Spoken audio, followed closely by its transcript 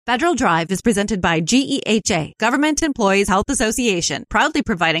Federal Drive is presented by GEHA, Government Employees Health Association, proudly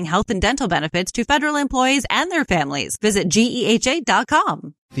providing health and dental benefits to federal employees and their families. Visit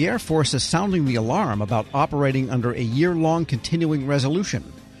GEHA.com. The Air Force is sounding the alarm about operating under a year-long continuing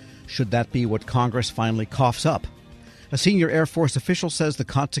resolution. Should that be what Congress finally coughs up? A senior Air Force official says the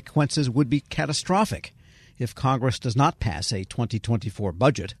consequences would be catastrophic if Congress does not pass a 2024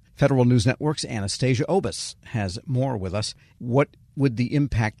 budget. Federal News Network's Anastasia Obis has more with us. What would the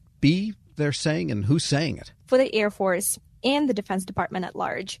impact be, they're saying, and who's saying it? For the Air Force and the Defense Department at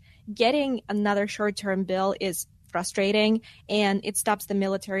large, getting another short-term bill is frustrating, and it stops the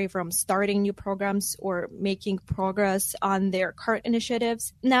military from starting new programs or making progress on their current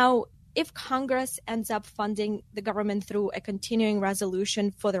initiatives. Now, if Congress ends up funding the government through a continuing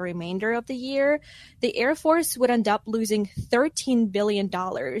resolution for the remainder of the year, the Air Force would end up losing $13 billion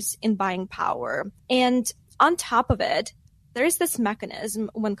in buying power. And on top of it, there's this mechanism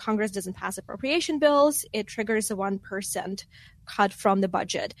when Congress doesn't pass appropriation bills, it triggers a 1% cut from the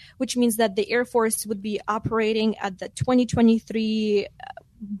budget, which means that the Air Force would be operating at the 2023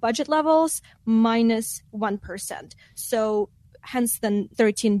 budget levels minus 1%. So hence the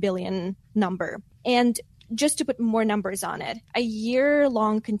 13 billion number. And just to put more numbers on it, a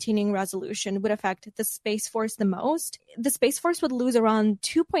year-long continuing resolution would affect the Space Force the most. The Space Force would lose around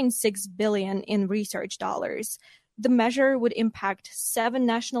 $2.6 billion in research dollars. The measure would impact 7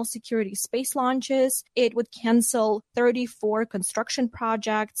 national security space launches. It would cancel 34 construction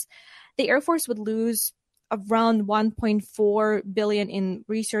projects. The Air Force would lose around $1.4 billion in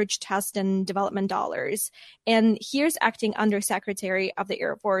research, test, and development dollars. And here's Acting Undersecretary of the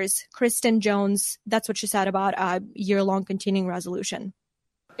Air Force, Kristen Jones. That's what she said about a year-long continuing resolution.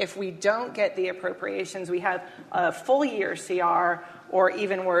 If we don't get the appropriations, we have a full year CR, or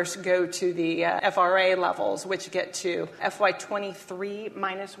even worse, go to the FRA levels, which get to FY23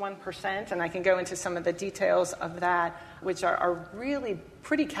 minus 1%. And I can go into some of the details of that, which are really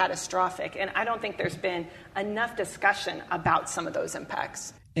pretty catastrophic. And I don't think there's been enough discussion about some of those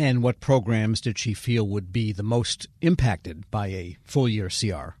impacts. And what programs did she feel would be the most impacted by a full year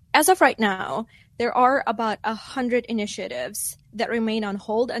CR? As of right now, there are about 100 initiatives that remain on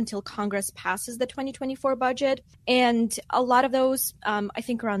hold until Congress passes the 2024 budget. And a lot of those, I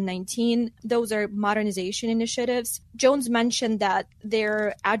think around 19, those are modernization initiatives. Jones mentioned that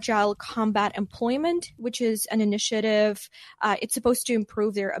their Agile Combat Employment, which is an initiative, it's supposed to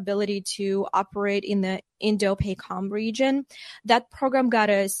improve their ability to operate in the Indo-PACOM region. That program got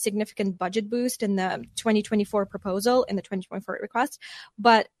a significant budget boost in the 2024 proposal, in the 2024 request.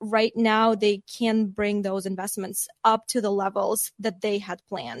 But right now, they can bring those investments up to the levels that they had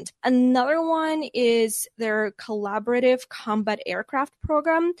planned. Another one is their Collaborative Combat Aircraft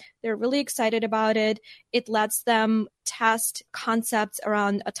program. They're really excited about it. It lets them test concepts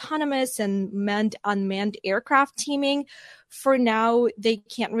around autonomous and manned-unmanned aircraft teaming. For now, they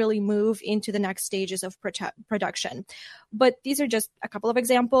can't really move into the next stages of production. But these are just a couple of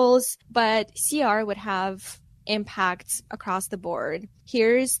examples. But CR would have impacts across the board.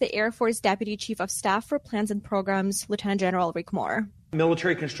 Here's the Air Force Deputy Chief of Staff for Plans and Programs, Lieutenant General Rick Moore.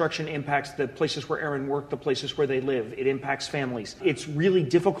 Military construction impacts the places where airmen work, the places where they live. It impacts families. It's really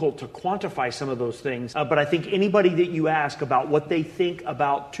difficult to quantify some of those things, but I think anybody that you ask about what they think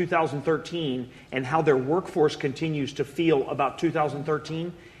about 2013 and how their workforce continues to feel about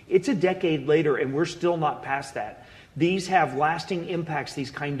 2013, it's a decade later and we're still not past that. These have lasting impacts,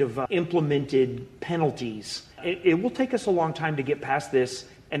 these kind of implemented penalties. It will take us a long time to get past this,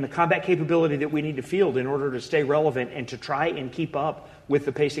 and the combat capability that we need to field in order to stay relevant and to try and keep up with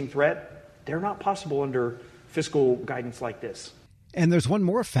the pacing threat, they're not possible under fiscal guidance like this. And there's one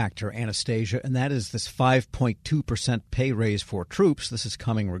more factor, Anastasia, and that is this 5.2% pay raise for troops. This is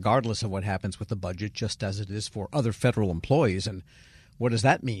coming regardless of what happens with the budget, just as it is for other federal employees. And what does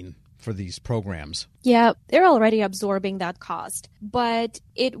that mean for these programs? Yeah, they're already absorbing that cost, but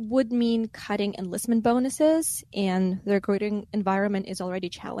it would mean cutting enlistment bonuses, and the recruiting environment is already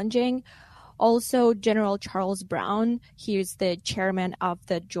challenging. Also, General Charles Brown, he's the chairman of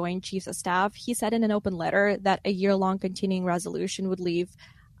the Joint Chiefs of Staff, he said in an open letter that a year-long continuing resolution would leave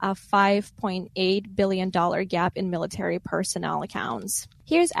a $5.8 billion gap in military personnel accounts.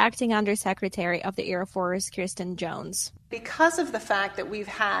 Here's Acting Undersecretary of the Air Force, Kristen Jones. Because of the fact that we've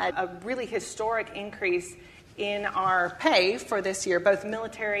had a really historic increase in our pay for this year, both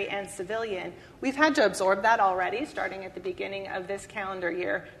military and civilian, we've had to absorb that already starting at the beginning of this calendar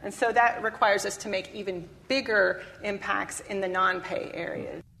year. And so that requires us to make even bigger impacts in the non-pay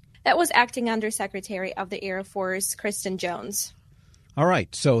areas. That was Acting Undersecretary of the Air Force, Kristen Jones. All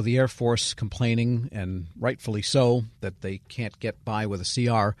right, so the Air Force complaining, and rightfully so, that they can't get by with a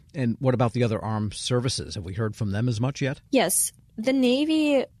CR. And what about the other armed services? Have we heard from them as much yet? Yes. The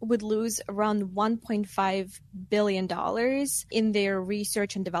Navy would lose around $1.5 billion in their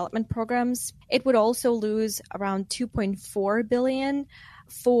research and development programs. It would also lose around $2.4 billion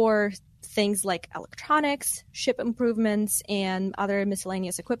for things like electronics, ship improvements, and other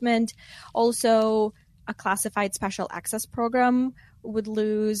miscellaneous equipment. Also, a classified special access program would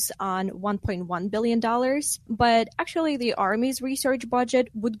lose on $1.1 billion. But actually, the Army's research budget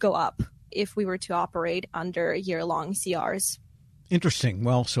would go up if we were to operate under year-long CRs. Interesting.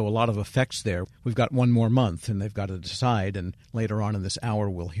 Well, so a lot of effects there. We've got one more month, and they've got to decide. And later on in this hour,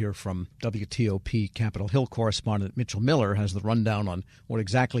 we'll hear from WTOP Capitol Hill correspondent Mitchell Miller has the rundown on what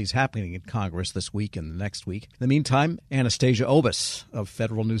exactly is happening in Congress this week and the next week. In the meantime, Anastasia Obis of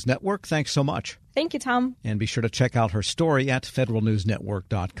Federal News Network, thanks so much. Thank you, Tom. And be sure to check out her story at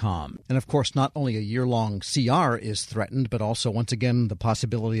federalnewsnetwork.com. And of course, not only a year-long CR is threatened, but also, once again, the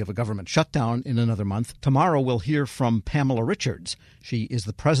possibility of a government shutdown in another month. Tomorrow, we'll hear from Pamela Richards. She is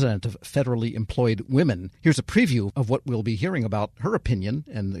the president of Federally Employed Women. Here's a preview of what we'll be hearing about her opinion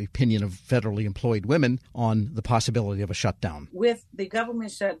and the opinion of federally employed women on the possibility of a shutdown. With the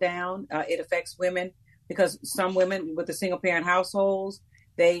government shutdown, it affects women because some women with the single-parent households,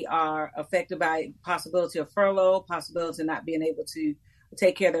 they are affected by possibility of furlough, possibility of not being able to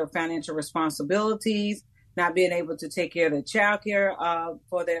take care of their financial responsibilities, not being able to take care of their child care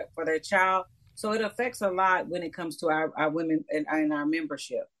for their child. So it affects a lot when it comes to our women and our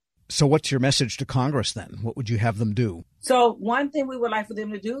membership. So what's your message to Congress then? What would you have them do? So one thing we would like for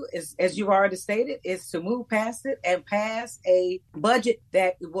them to do is, as you've already stated, is to move past it and pass a budget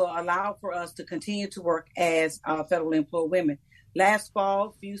that will allow for us to continue to work as federally employed women. Last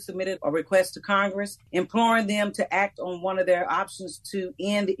fall, few submitted a request to Congress imploring them to act on one of their options to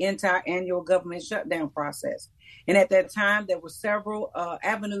end the entire annual government shutdown process. And at that time, there were several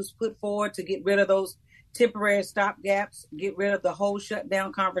avenues put forward to get rid of those temporary stopgaps, get rid of the whole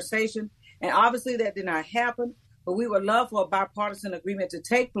shutdown conversation. And obviously that did not happen, but we would love for a bipartisan agreement to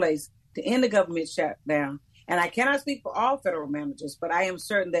take place to end the government shutdown. And I cannot speak for all federal managers, but I am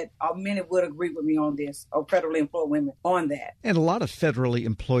certain that many would agree with me on this, or federally employed women on that. And a lot of federally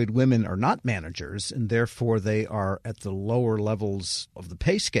employed women are not managers, and therefore they are at the lower levels of the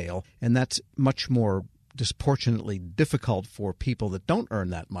pay scale, and that's much more disproportionately difficult for people that don't earn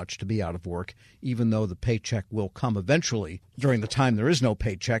that much to be out of work, even though the paycheck will come eventually. During the time there is no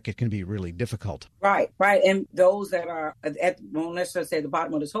paycheck, it can be really difficult. Right. And those that are at, well, let's just say the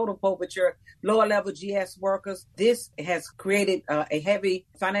bottom of the totem pole, but your lower level GS workers, this has created a heavy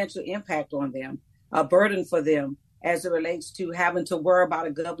financial impact on them, a burden for them, as it relates to having to worry about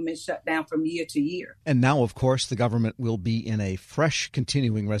a government shutdown from year to year. And now, of course, the government will be in a fresh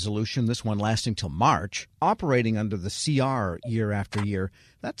continuing resolution, this one lasting till March, operating under the CR year after year.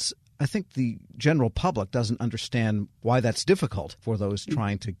 I think the general public doesn't understand why that's difficult for those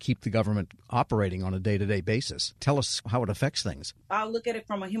trying to keep the government operating on a day-to-day basis. Tell us how it affects things. I'll look at it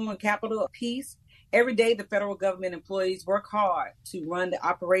from a human capital piece. Every day, the federal government employees work hard to run the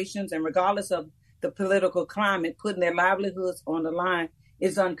operations, and regardless of the political climate, putting their livelihoods on the line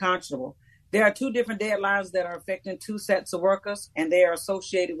is unconscionable. There are two different deadlines that are affecting two sets of workers, and they are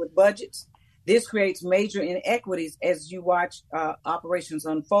associated with budgets. This creates major inequities as you watch operations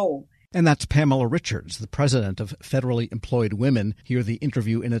unfold. And that's Pamela Richards, the president of Federally Employed Women. Hear the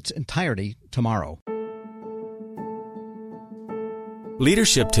interview in its entirety tomorrow.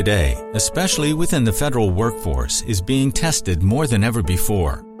 Leadership today, especially within the federal workforce, is being tested more than ever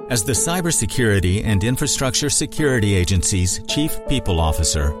before. As the Cybersecurity and Infrastructure Security Agency's Chief People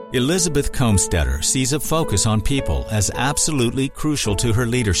Officer, Elizabeth Comstetter sees a focus on people as absolutely crucial to her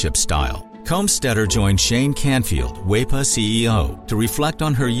leadership style. Comstetter joined Shane Canfield, WEPA CEO, to reflect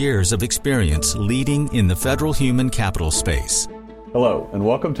on her years of experience leading in the federal human capital space. Hello, and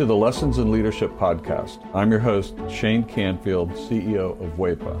welcome to the Lessons in Leadership podcast. I'm your host, Shane Canfield, CEO of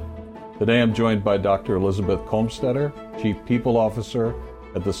WEPA. Today I'm joined by Dr. Elizabeth Comstetter, Chief People Officer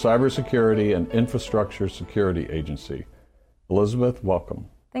at the Cybersecurity and Infrastructure Security Agency. Elizabeth, welcome.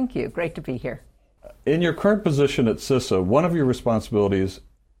 Thank you. Great to be here. In your current position at CISA, one of your responsibilities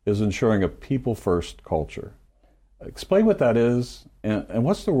is ensuring a people-first culture. Explain what that is, and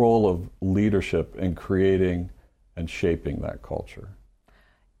what's the role of leadership in creating and shaping that culture?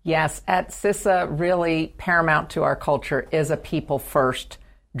 Yes, at CISA, really paramount to our culture is a people-first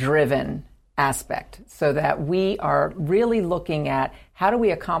driven aspect, so that we are really looking at how do we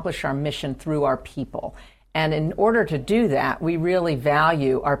accomplish our mission through our people. And in order to do that, we really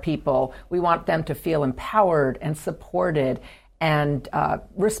value our people. We want them to feel empowered and supported and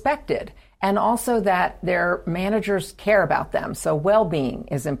respected, and also that their managers care about them. So well-being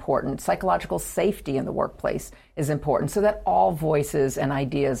is important. Psychological safety in the workplace is important, so that all voices and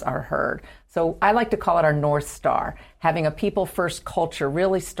ideas are heard. So I like to call it our North Star. Having a people-first culture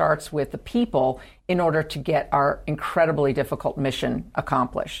really starts with the people in order to get our incredibly difficult mission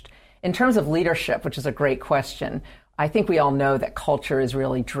accomplished. In terms of leadership, which is a great question, I think we all know that culture is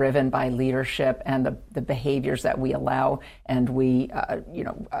really driven by leadership and the behaviors that we allow and we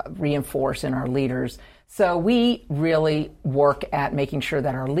reinforce in our leaders. So we really work at making sure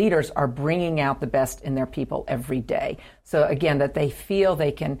that our leaders are bringing out the best in their people every day. So again, that they feel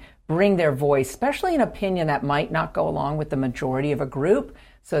they can bring their voice, especially an opinion that might not go along with the majority of a group,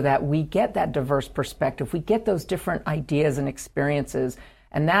 so that we get that diverse perspective, we get those different ideas and experiences.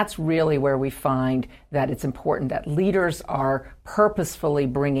 And that's really where we find that it's important that leaders are purposefully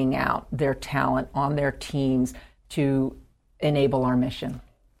bringing out their talent on their teams to enable our mission.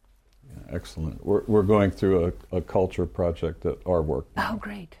 Yeah, excellent. We're going through a culture project at our work. Oh,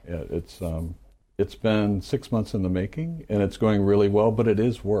 great. Yeah, it's been 6 months in the making, and it's going really well, but it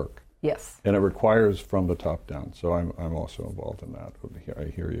is work. Yes. And it requires from the top down. So I'm also involved in that. I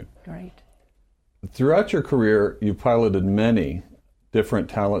hear you. Great. Throughout your career, you piloted many different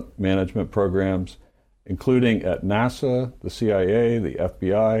talent management programs, including at NASA, the CIA, the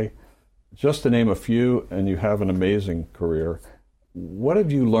FBI, just to name a few, and you have an amazing career. What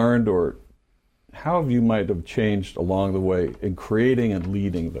have you learned, or how have you might have changed along the way in creating and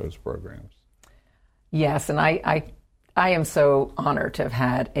leading those programs? Yes, and I am so honored to have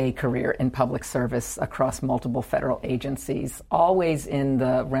had a career in public service across multiple federal agencies, always in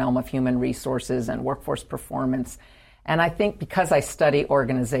the realm of human resources and workforce performance. And I think because I study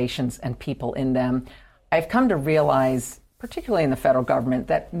organizations and people in them, I've come to realize, particularly in the federal government,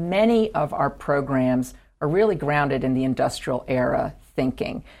 that many of our programs are really grounded in the industrial era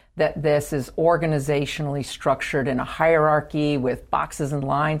thinking, that this is organizationally structured in a hierarchy with boxes and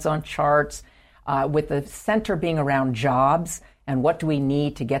lines on charts, with the center being around jobs and what do we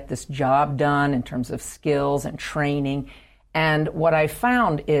need to get this job done in terms of skills and training. And what I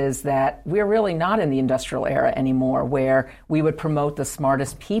found is that we're really not in the industrial era anymore, where we would promote the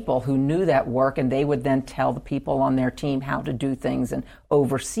smartest people who knew that work, and they would then tell the people on their team how to do things and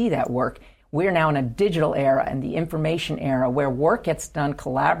oversee that work. We're now in a digital era and the information era, where work gets done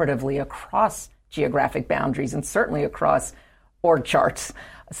collaboratively across geographic boundaries and certainly across org charts.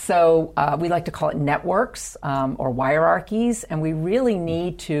 So we like to call it networks or hierarchies, and we really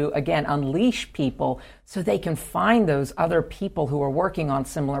need to, again, unleash people so they can find those other people who are working on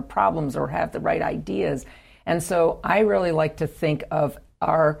similar problems or have the right ideas. And so I really like to think of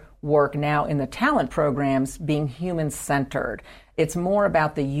our work now in the talent programs being human-centered. It's more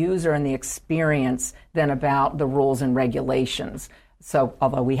about the user and the experience than about the rules and regulations. So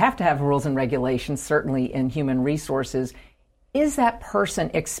although we have to have rules and regulations, certainly in human resources, is that person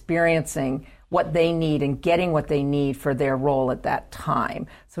experiencing what they need and getting what they need for their role at that time?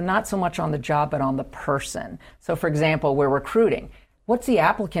 So not so much on the job, but on the person. So for example, we're recruiting. What's the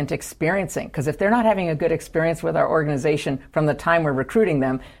applicant experiencing? Because if they're not having a good experience with our organization from the time we're recruiting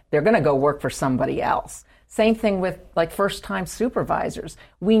them, they're going to go work for somebody else. Same thing with like first-time supervisors.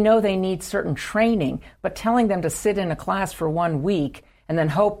 We know they need certain training, but telling them to sit in a class for 1 week and then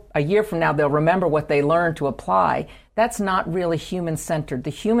hope a year from now they'll remember what they learned to apply, that's not really human-centered. The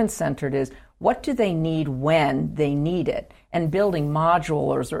human-centered is, what do they need when they need it? And building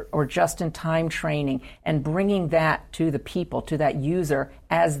modules or just-in-time training and bringing that to the people, to that user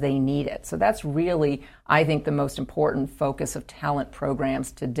as they need it. So that's really, I think, the most important focus of talent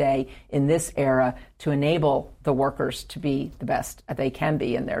programs today in this era, to enable the workers to be the best they can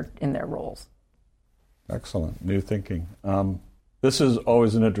be in their roles. Excellent. New thinking. This is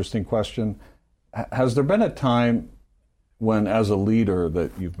always an interesting question. Has there been a time when, as a leader,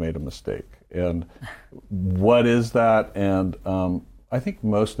 that you've made a mistake? And what is that? And I think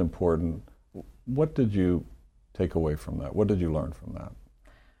most important, what did you take away from that? What did you learn from that?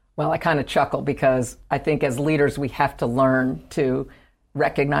 Well, I kind of chuckle because I think as leaders we have to learn to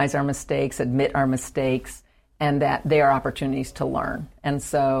recognize our mistakes, admit our mistakes, and that they are opportunities to learn. And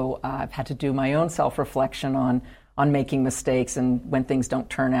so I've had to do my own self-reflection on making mistakes and when things don't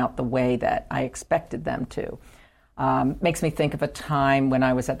turn out the way that I expected them to. Makes me think of a time when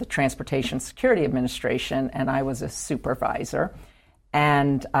I was at the Transportation Security Administration and I was a supervisor,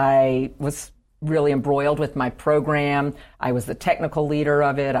 and I was really embroiled with my program. I was the technical leader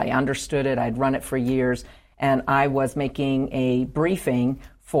of it. I understood it. I'd run it for years, and I was making a briefing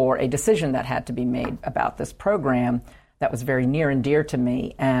for a decision that had to be made about this program that was very near and dear to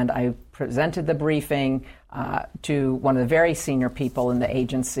me, and I presented the briefing to one of the very senior people in the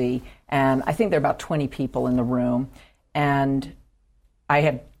agency, and I think there are about 20 people in the room. And I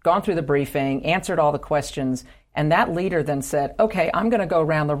had gone through the briefing, answered all the questions, and that leader then said, okay, I'm going to go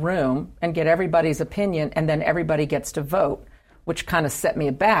around the room and get everybody's opinion, and then everybody gets to vote, which kind of set me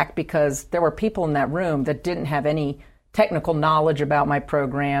aback because there were people in that room that didn't have any technical knowledge about my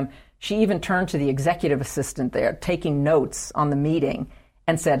program. She even turned to the executive assistant there, taking notes on the meeting,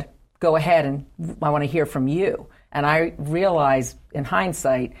 and said, go ahead, and I want to hear from you. And I realized, in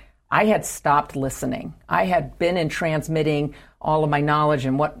hindsight, I had stopped listening. I had been in transmitting all of my knowledge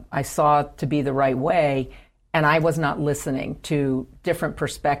and what I saw to be the right way, and I was not listening to different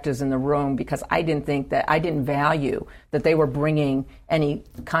perspectives in the room because I didn't value that they were bringing any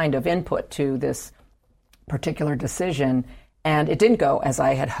kind of input to this particular decision. And it didn't go as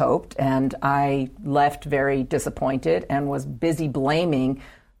I had hoped, and I left very disappointed and was busy blaming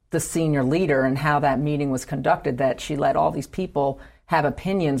the senior leader and how that meeting was conducted, that she let all these people have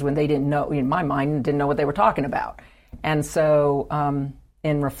opinions when they didn't know, in my mind, didn't know what they were talking about. And so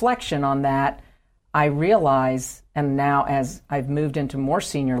in reflection on that, I realize, and now as I've moved into more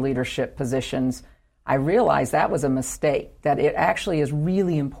senior leadership positions, I realize that was a mistake, that it actually is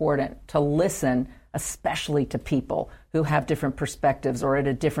really important to listen, especially to people who have different perspectives or at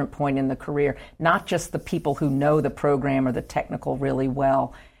a different point in the career, not just the people who know the program or the technical really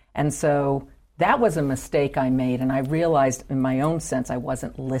well. And so that was a mistake I made, and I realized in my own sense I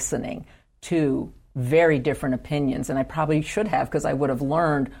wasn't listening to very different opinions, and I probably should have, because I would have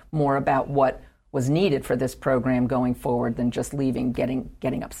learned more about what was needed for this program going forward than just leaving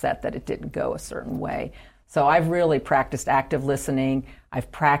getting upset that it didn't go a certain way. So I've really practiced active listening.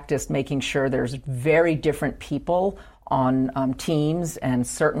 I've practiced making sure there's very different people on teams and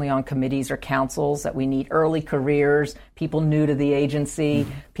certainly on committees or councils, that we need early careers, people new to the agency,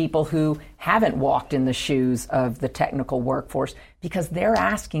 people who haven't walked in the shoes of the technical workforce, because they're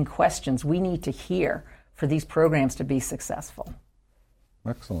asking questions we need to hear for these programs to be successful.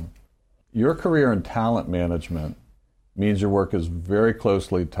 Excellent. Your career in talent management means your work is very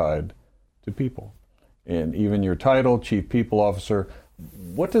closely tied to people. And even your title, Chief People Officer,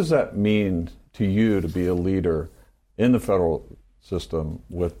 what does that mean to you to be a leader in the federal system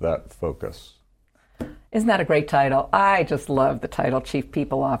with that focus? Isn't that a great title? I just love the title Chief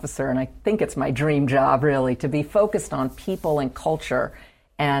People Officer, and I think it's my dream job, really, to be focused on people and culture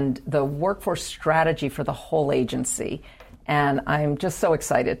and the workforce strategy for the whole agency. And I'm just so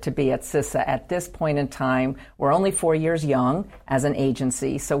excited to be at CISA at this point in time. We're only 4 years young as an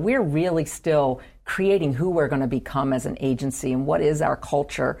agency, so we're really still creating who we're going to become as an agency and what is our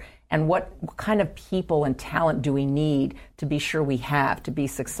culture and what kind of people and talent do we need to be sure we have to be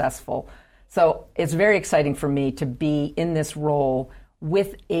successful. So it's very exciting for me to be in this role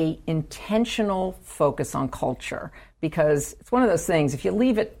with a intentional focus on culture, because it's one of those things, if you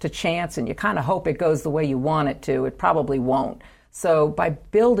leave it to chance and you kind of hope it goes the way you want it to, it probably won't. So by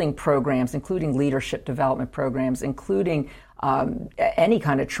building programs, including leadership development programs, including any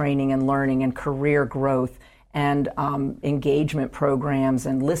kind of training and learning and career growth and engagement programs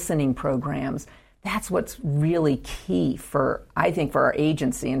and listening programs, that's what's really key for, I think, for our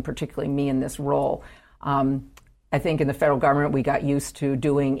agency, and particularly me in this role. I think in the federal government, we got used to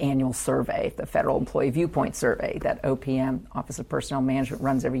doing annual survey, the Federal Employee Viewpoint Survey that OPM, Office of Personnel Management,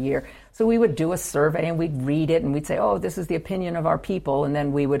 runs every year. So we would do a survey and we'd read it and we'd say, oh, this is the opinion of our people. And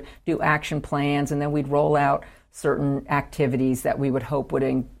then we would do action plans, and then we'd roll out certain activities that we would hope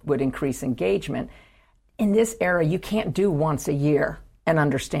would increase engagement. In this era, you can't do once a year and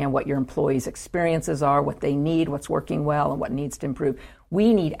understand what your employees' experiences are, what they need, what's working well, and what needs to improve.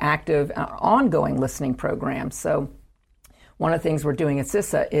 We need active, ongoing listening programs. So one of the things we're doing at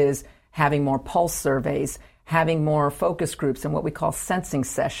CISA is having more pulse surveys, having more focus groups and what we call sensing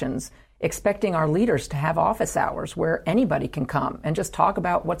sessions, expecting our leaders to have office hours where anybody can come and just talk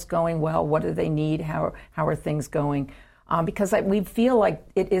about what's going well, what do they need, how are things going, because we feel like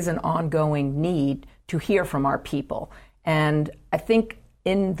it is an ongoing need to hear from our people. And I think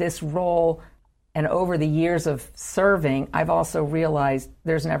in this role and over the years of serving, I've also realized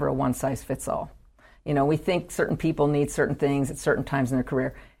there's never a one-size-fits-all. You know, we think certain people need certain things at certain times in their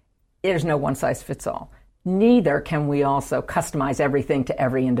career. There's no one-size-fits-all. Neither can we also customize everything to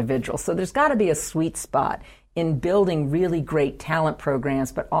every individual. So there's got to be a sweet spot in building really great talent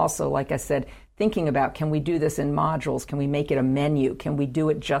programs, but also, like I said, thinking about, can we do this in modules? Can we make it a menu? Can we do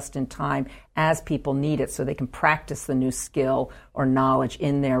it just in time as people need it so they can practice the new skill or knowledge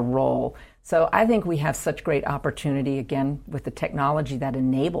in their role? So I think we have such great opportunity, again, with the technology that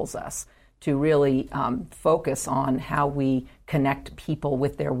enables us to really focus on how we connect people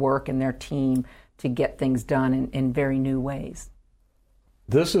with their work and their team to get things done in very new ways.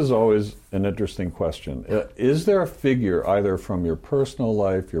 This is always an interesting question. Is there a figure, either from your personal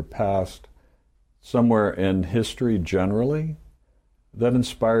life, your past, somewhere in history generally, that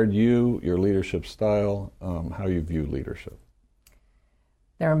inspired you, your leadership style, how you view leadership?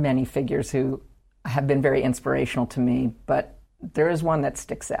 There are many figures who have been very inspirational to me, but there is one that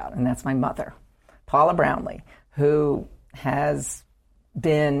sticks out, and that's my mother, Paula Brownlee, who has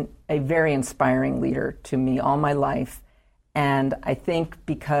been a very inspiring leader to me all my life. And I think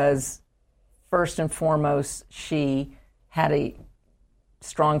because, first and foremost, she had a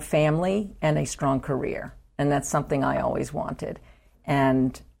strong family and a strong career. And that's something I always wanted.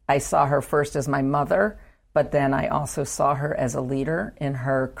 And I saw her first as my mother, but then I also saw her as a leader in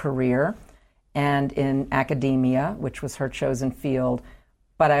her career and in academia, which was her chosen field.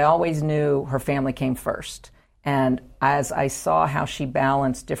 But I always knew her family came first. And as I saw how she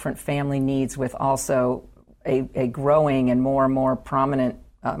balanced different family needs with also a growing and more prominent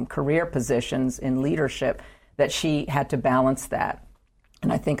career positions in leadership, that she had to balance that.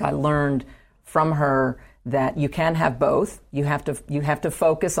 And I think I learned from her that you can have both. You have to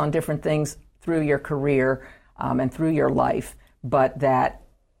focus on different things through your career and through your life, but that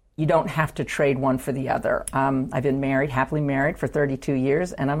you don't have to trade one for the other. I've been happily married for 32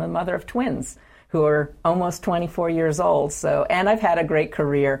 years, and I'm a mother of twins who are almost 24 years old. And I've had a great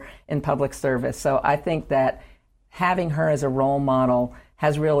career in public service. So I think that having her as a role model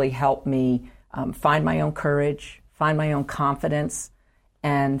has really helped me find my own courage, find my own confidence,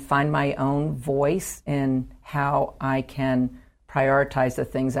 and find my own voice in how I can prioritize the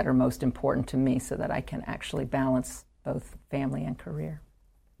things that are most important to me so that I can actually balance both family and career.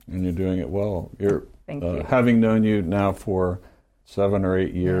 And you're doing it well. Thank you. Having known you now for 7 or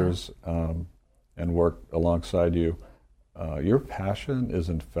 8 years, and worked alongside you, your passion is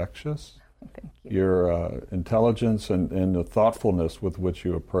infectious. Thank you. Your intelligence and the thoughtfulness with which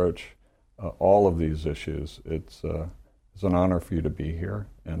you approach all of these issues, it's an honor for you to be here,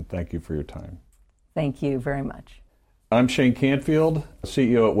 and thank you for your time. Thank you very much. I'm Shane Canfield,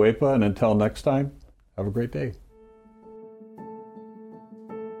 CEO at WEPA, and until next time, have a great day.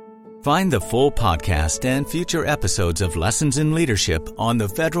 Find the full podcast and future episodes of Lessons in Leadership on the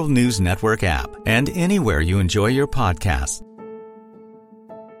Federal News Network app and anywhere you enjoy your podcasts.